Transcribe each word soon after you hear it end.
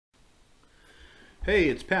Hey,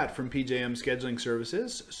 it's Pat from PJM Scheduling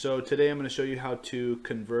Services. So today I'm going to show you how to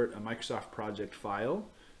convert a Microsoft project file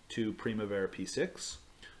to Primavera P6.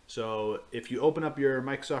 So if you open up your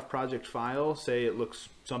Microsoft project file, say it looks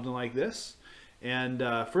something like this, and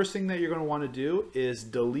first thing that you're going to want to do is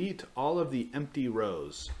delete all of the empty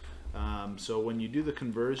rows. So when you do the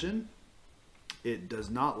conversion, it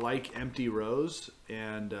does not like empty rows,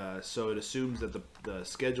 and so it assumes that the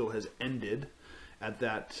schedule has ended at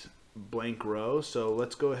that blank row. So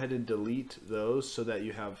let's go ahead and delete those so that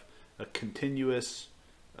you have a continuous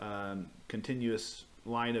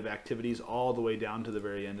line of activities all the way down to the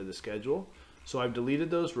very end of the schedule. So I've deleted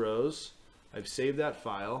those rows. I've saved that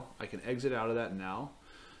file. I can exit out of that now.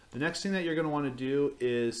 The next thing that you're going to want to do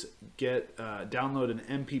is download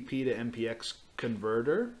an MPP to MPX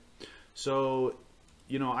converter. So,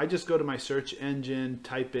 I just go to my search engine,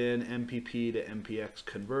 type in MPP to MPX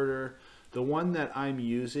converter. The one that I'm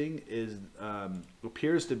using is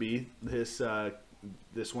appears to be this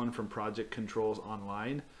one from Project Controls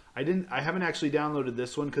Online. I haven't actually downloaded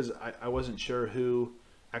this one because I wasn't sure who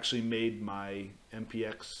actually made my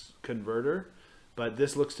MPX converter, but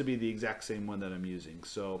this looks to be the exact same one that I'm using.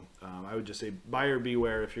 So I would just say buyer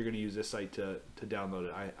beware if you're going to use this site to download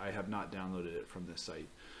it. I have not downloaded it from this site.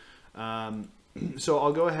 So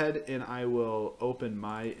I'll go ahead and I will open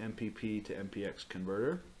my MPP to MPX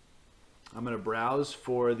converter. I'm going to browse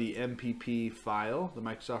for the MPP file, the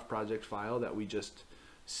Microsoft project file that we just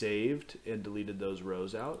saved and deleted those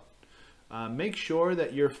rows out. Make sure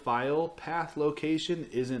that your file path location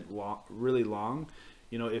isn't really long.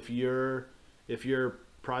 If your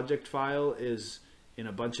project file is in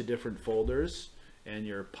a bunch of different folders and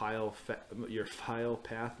your file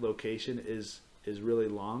path location is really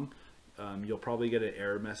long, you'll probably get an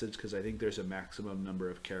error message because I think there's a maximum number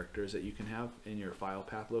of characters that you can have in your file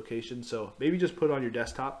path location. So maybe just put it on your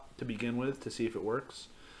desktop to begin with to see if it works.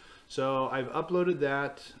 So I've uploaded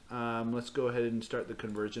that. Let's go ahead and start the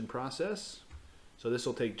conversion process. So this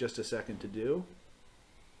will take just a second to do.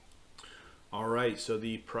 All right, so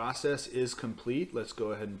the process is complete. Let's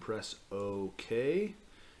go ahead and press OK.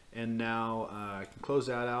 And now I can close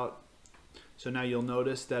that out. So now you'll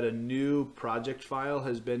notice that a new project file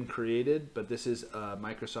has been created, but this is a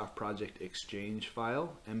Microsoft Project Exchange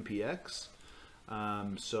file, MPX.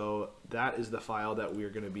 So that is the file that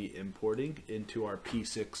we're going to be importing into our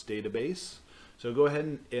P6 database. So go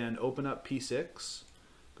ahead and open up P6,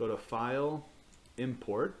 go to File,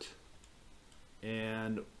 Import,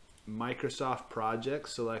 and Microsoft Project,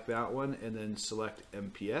 select that one, and then select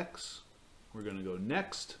MPX. We're going to go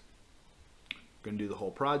Next. We're going to do the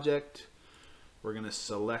whole project. We're going to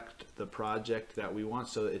select the project that we want.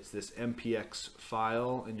 So it's this MPX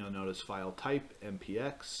file, and you'll notice file type,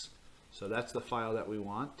 MPX. So that's the file that we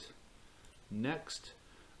want. Next.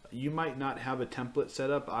 You might not have a template set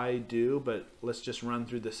up. I do, but let's just run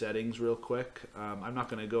through the settings real quick. I'm not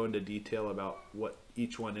going to go into detail about what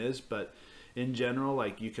each one is, but in general,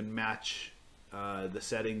 you can match the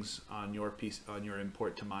settings on your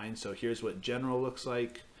import to mine. So here's what general looks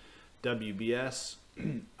like. WBS.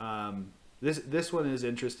 This one is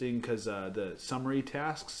interesting because the summary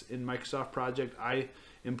tasks in Microsoft Project, I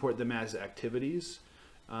import them as activities,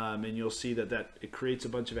 and you'll see that it creates a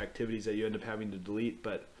bunch of activities that you end up having to delete.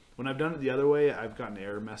 But when I've done it the other way, I've gotten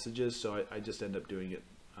error messages, so I just end up doing it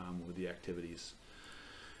with the activities.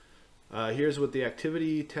 Here's what the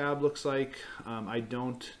activity tab looks like. I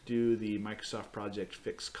don't do the Microsoft Project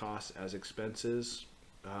fixed costs as expenses,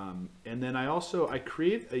 and then I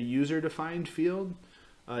create a user-defined field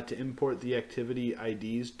to import the activity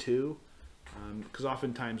IDs to, because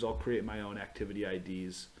oftentimes I'll create my own activity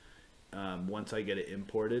IDs once I get it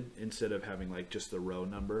imported instead of having just the row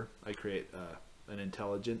number. I create an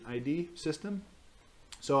intelligent ID system.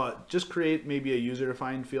 So just create maybe a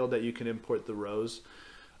user-defined field that you can import the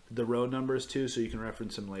row numbers to, so you can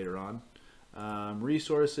reference them later on.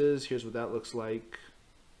 Resources, here's what that looks like.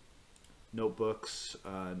 Notebooks,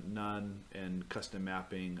 none, and custom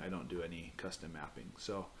mapping. I don't do any custom mapping.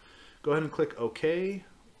 So go ahead and click OK.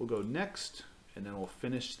 We'll go next, and then we'll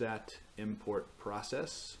finish that import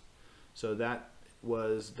process. So that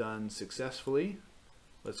was done successfully.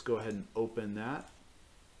 Let's go ahead and open that.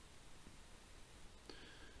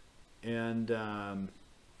 And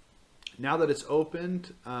now that it's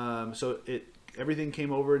opened, so everything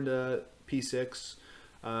came over into P6.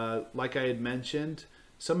 Like I had mentioned,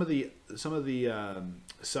 some of the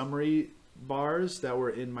summary bars that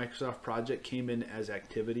were in Microsoft Project came in as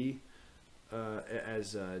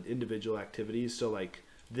individual activities. So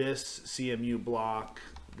this CMU block,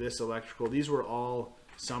 this electrical, these were all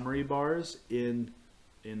summary bars in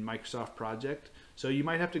Microsoft Project. So you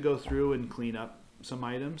might have to go through and clean up some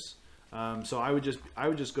items. So I would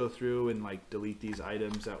just go through and like delete these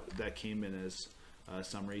items that came in as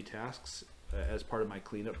summary tasks as part of my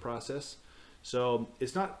cleanup process. So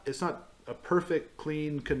it's not a perfect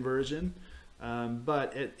clean conversion,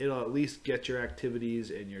 but it'll at least get your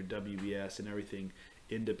activities and your WBS and everything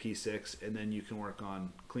into P6, and then you can work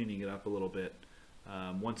on cleaning it up a little bit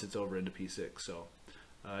once it's over into P6. So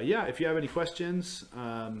yeah, if you have any questions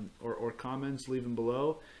or comments, leave them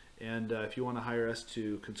below. And if you want to hire us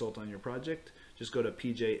to consult on your project, just go to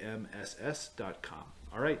pjmss.com.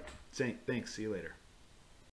 All right, thanks. See you later.